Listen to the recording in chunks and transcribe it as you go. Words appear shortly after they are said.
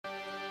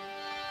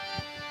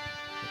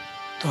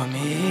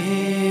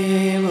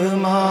त्वमेव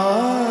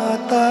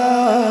माता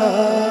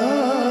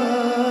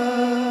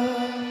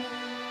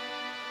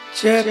च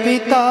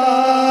पिता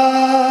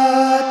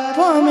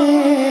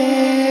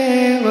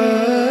त्वमेव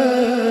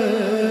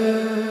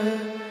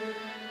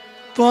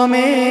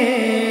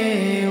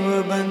त्वमेव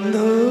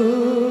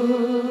बन्धुश्च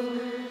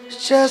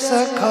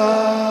सखा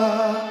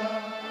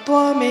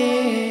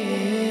त्वमेव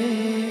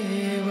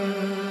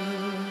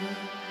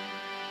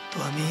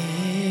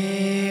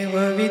त्वमेव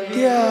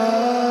विद्या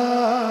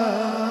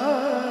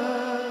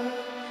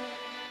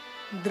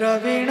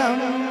द्रविणं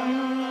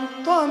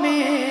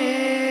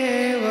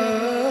त्वमेव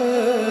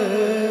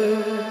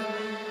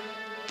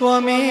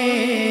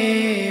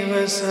त्वमेव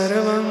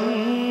सर्वं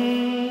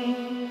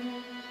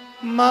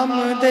मम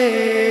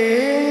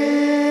देव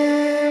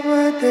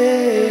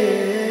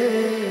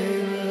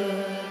देव।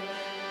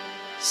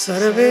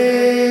 सर्वे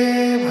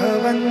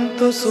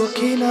भवन्तु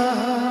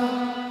सुखिनः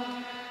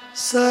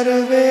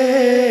सर्वे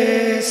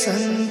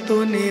सन्तु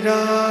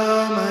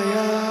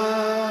निरामयाः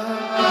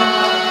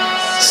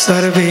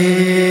सर्वे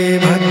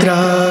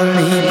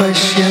भद्राणि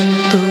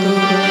पश्यन्तु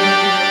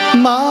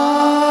मा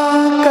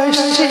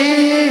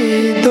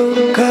कश्चित्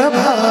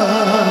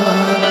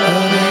दुःखभाग्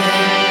भवेत्।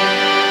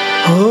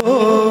 ॐ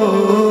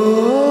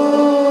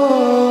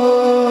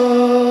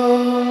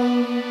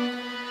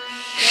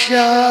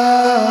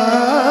शान्ति